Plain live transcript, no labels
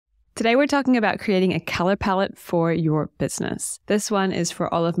Today we're talking about creating a color palette for your business. This one is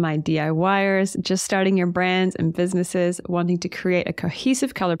for all of my DIYers, just starting your brands and businesses, wanting to create a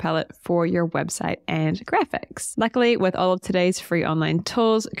cohesive color palette for your website and graphics. Luckily, with all of today's free online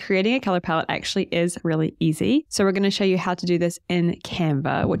tools, creating a color palette actually is really easy. So we're going to show you how to do this in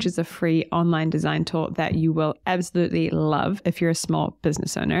Canva, which is a free online design tool that you will absolutely love if you're a small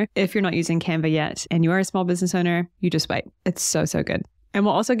business owner. If you're not using Canva yet and you are a small business owner, you just wait. It's so good. And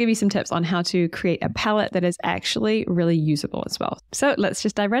we'll also give you some tips on how to create a palette that is actually really usable as well. So let's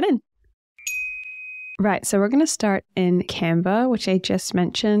just dive right in. Right, so we're going to start in Canva, which I just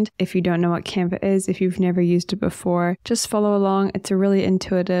mentioned. If you don't know what Canva is, if you've never used it before, just follow along. It's a really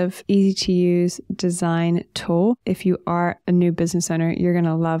intuitive, easy to use design tool. If you are a new business owner, you're going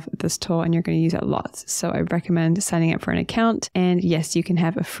to love this tool and you're going to use it lots. So I recommend signing up for an account. And yes, you can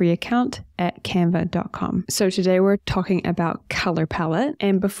have a free account at canva.com. So today we're talking about color palette.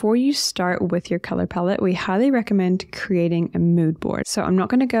 And before you start with your color palette, we highly recommend creating a mood board. So I'm not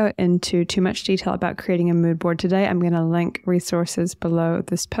going to go into too much detail about creating a mood board today. I'm going to link resources below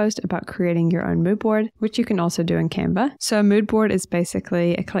this post about creating your own mood board, which you can also do in Canva. So a mood board is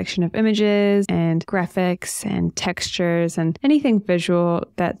basically a collection of images and graphics and textures and anything visual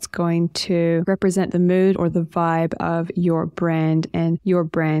that's going to represent the mood or the vibe of your brand and your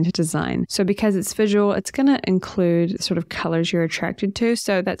brand design. So because it's visual, it's going to include sort of colors you're attracted to.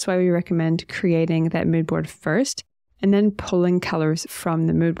 So that's why we recommend creating that mood board first and then pulling colors from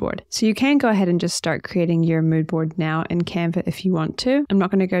the mood board. So you can go ahead and just start creating your mood board now in Canva if you want to. I'm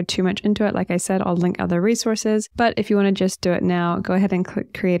not going to go too much into it. Like I said, I'll link other resources, but if you want to just do it now, go ahead and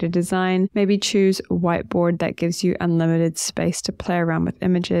click create a design. Maybe choose whiteboard that gives you unlimited space to play around with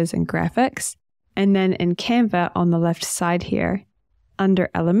images and graphics. And then in Canva on the left side here,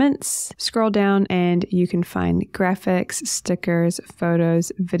 under elements, scroll down and you can find graphics, stickers,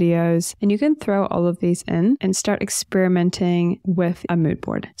 photos, videos, and you can throw all of these in and start experimenting with a mood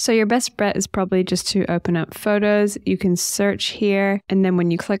board. So your best bet is probably just to open up photos. You can search here, and then when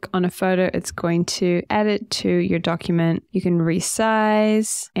you click on a photo, it's going to add it to your document. You can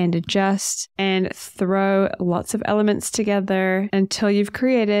resize and adjust and throw lots of elements together until you've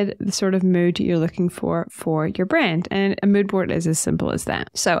created the sort of mood you're looking for your brand. And a mood board is as simple as that.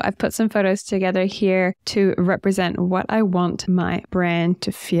 So I've put some photos together here to represent what I want my brand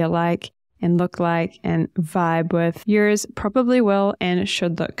to feel like and look like and vibe with. Yours probably will and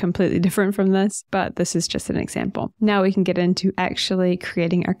should look completely different from this, but this is just an example. Now we can get into actually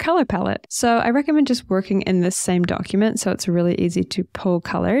creating our color palette. So I recommend just working in this same document so it's really easy to pull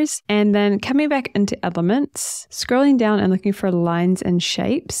colors, and then coming back into elements, scrolling down and looking for lines and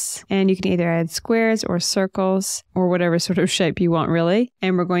shapes. And you can either add squares or circles or whatever sort of shape you want really.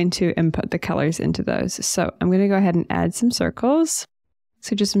 And we're going to input the colors into those. So I'm going to go ahead and add some circles.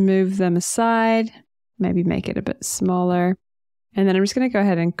 So just move them aside, maybe make it a bit smaller. And then I'm just going to go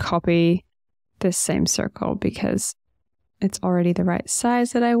ahead and copy this same circle because it's already the right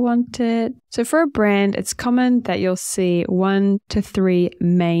size that I wanted. So for a brand, it's common that you'll see 1 to 3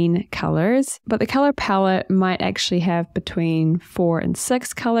 main colors, but the color palette might actually have between 4 and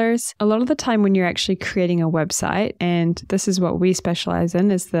 6 colors. A lot of the time when you're actually creating a website, and this is what we specialize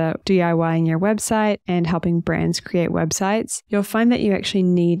in, is the DIYing your website and helping brands create websites, you'll find that you actually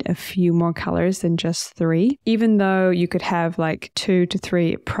need a few more colors than just 3. Even though you could have like 2 to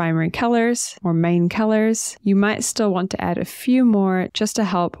 3 primary colors or main colors, you might still want to add a few more just to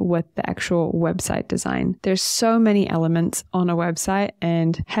help with the actual website design. There's so many elements on a website,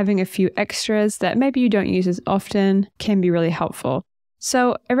 and having a few extras that maybe you don't use as often can be really helpful.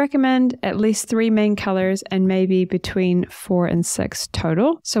 So I recommend at least 3 main colors and maybe between 4 and 6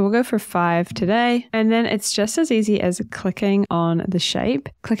 total. So we'll go for 5 today. And then it's just as easy as clicking on the shape,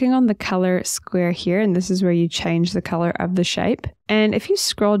 clicking on the color square here, and this is where you change the color of the shape. And if you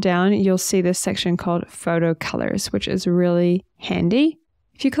scroll down, you'll see this section called photo colors, which is really handy.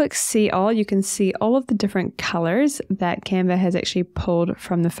 If you click see all, you can see all of the different colors that Canva has actually pulled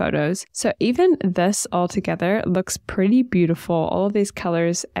from the photos. So even this all together looks pretty beautiful. All of these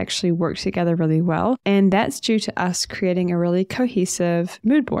colors actually work together really well. And that's due to us creating a really cohesive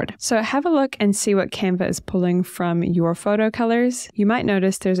mood board. So have a look and see what Canva is pulling from your photo colors. You might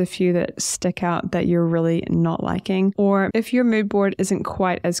notice there's a few that stick out that you're really not liking. Or if your mood board isn't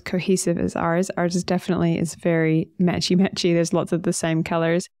quite as cohesive as ours is definitely is very matchy-matchy. There's lots of the same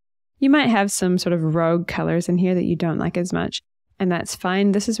colors. You might have some sort of rogue colors in here that you don't like as much, and that's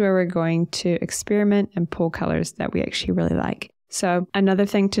fine. This is where we're going to experiment and pull colors that we actually really like. So another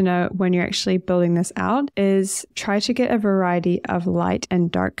thing to note when you're actually building this out is try to get a variety of light and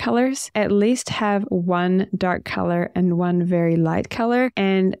dark colors. At least have one dark color and one very light color,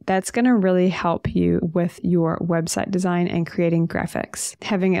 and that's going to really help you with your website design and creating graphics.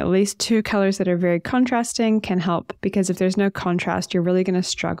 Having at least two colors that are very contrasting can help, because if there's no contrast, you're really going to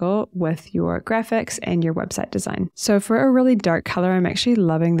struggle with your graphics and your website design. So for a really dark color, I'm actually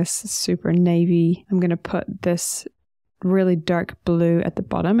loving this super navy. I'm going to put this really dark blue at the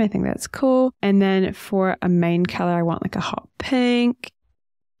bottom. I think that's cool. And then for a main color, I want like a hot pink.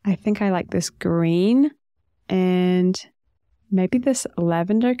 I think I like this green and maybe this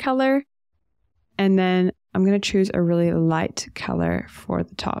lavender color. And then I'm going to choose a really light color for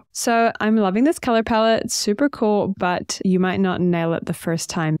the top. So I'm loving this color palette. It's super cool, but you might not nail it the first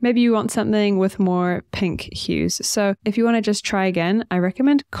time. Maybe you want something with more pink hues. So if you want to just try again, I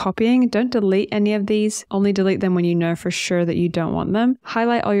recommend copying. Don't delete any of these. Only delete them when you know for sure that you don't want them.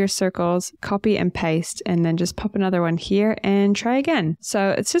 Highlight all your circles, copy and paste, and then just pop another one here and try again.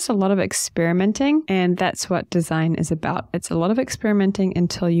 So it's just a lot of experimenting, and that's what design is about. It's a lot of experimenting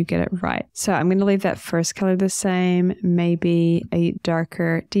until you get it right. So I'm going to leave that first color the same, maybe a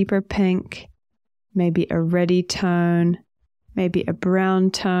darker, deeper pink, maybe a reddy tone, maybe a brown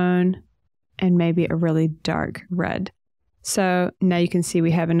tone, and maybe a really dark red. So now you can see we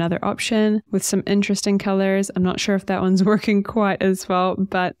have another option with some interesting colors. I'm not sure if that one's working quite as well,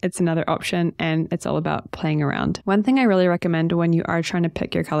 but it's another option and it's all about playing around. One thing I really recommend when you are trying to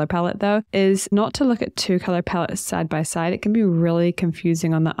pick your color palette though is not to look at two color palettes side by side. It can be really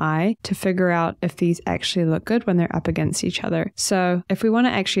confusing on the eye to figure out if these actually look good when they're up against each other. So if we want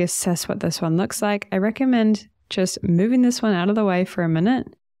to actually assess what this one looks like, I recommend just moving this one out of the way for a minute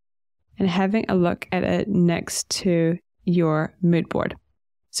and having a look at it next to your mood board.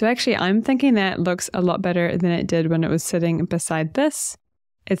 So actually I'm thinking that looks a lot better than it did when it was sitting beside this.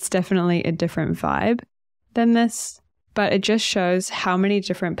 It's definitely a different vibe than this, but it just shows how many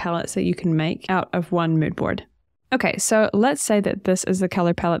different palettes that you can make out of one mood board. Okay, so let's say that this is the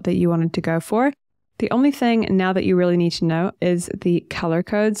color palette that you wanted to go for. The only thing now that you really need to know is the color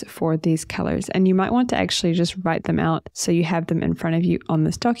codes for these colors, and you might want to actually just write them out so you have them in front of you on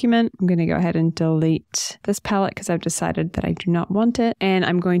this document. I'm going to go ahead and delete this palette because I've decided that I do not want it, and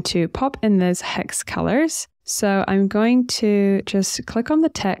I'm going to pop in those hex colors. So I'm going to just click on the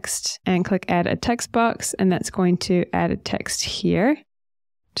text and click add a text box, and that's going to add a text here.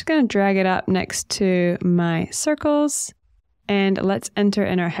 Just going to drag it up next to my circles. And let's enter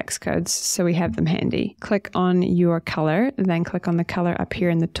in our hex codes so we have them handy. Click on your color, then click on the color up here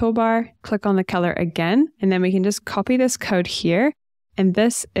in the toolbar. Click on the color again, and then we can just copy this code here. And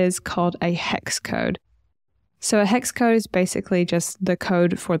this is called a hex code. So a hex code is basically just the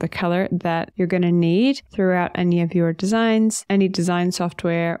code for the color that you're going to need throughout any of your designs, any design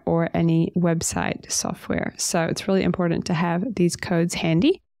software, or any website software. So it's really important to have these codes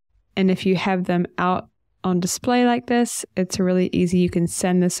handy. And if you have them out on display like this, it's really easy. You can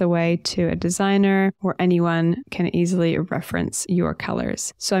send this away to a designer, or anyone can easily reference your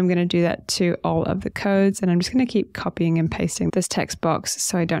colors. So I'm going to do that to all of the codes, and I'm just going to keep copying and pasting this text box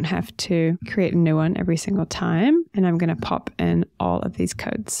so I don't have to create a new one every single time. And I'm going to pop in all of these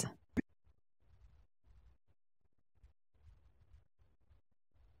codes.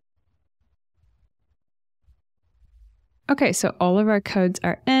 Okay, so all of our codes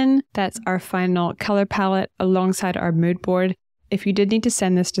are in. That's our final color palette alongside our mood board. If you did need to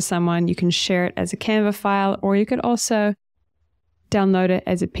send this to someone, you can share it as a Canva file, or you could also download it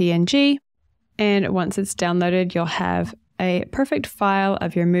as a PNG. And once it's downloaded, you'll have a perfect file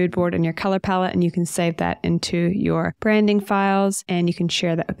of your mood board and your color palette, and you can save that into your branding files, and you can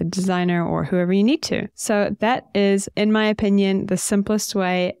share that with a designer or whoever you need to. So that is, in my opinion, the simplest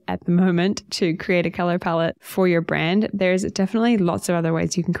way at the moment to create a color palette for your brand. There's definitely lots of other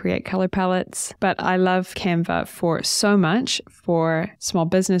ways you can create color palettes, but I love Canva for so much for small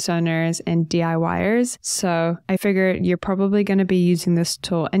business owners and DIYers. So I figured you're probably going to be using this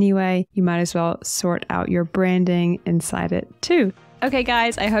tool anyway. You might as well sort out your branding inside it too. Okay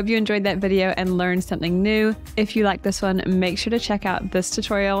guys, I hope you enjoyed that video and learned something new. If you like this one, make sure to check out this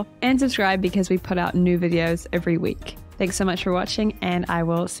tutorial and subscribe because we put out new videos every week. Thanks so much for watching, and I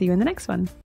will see you in the next one.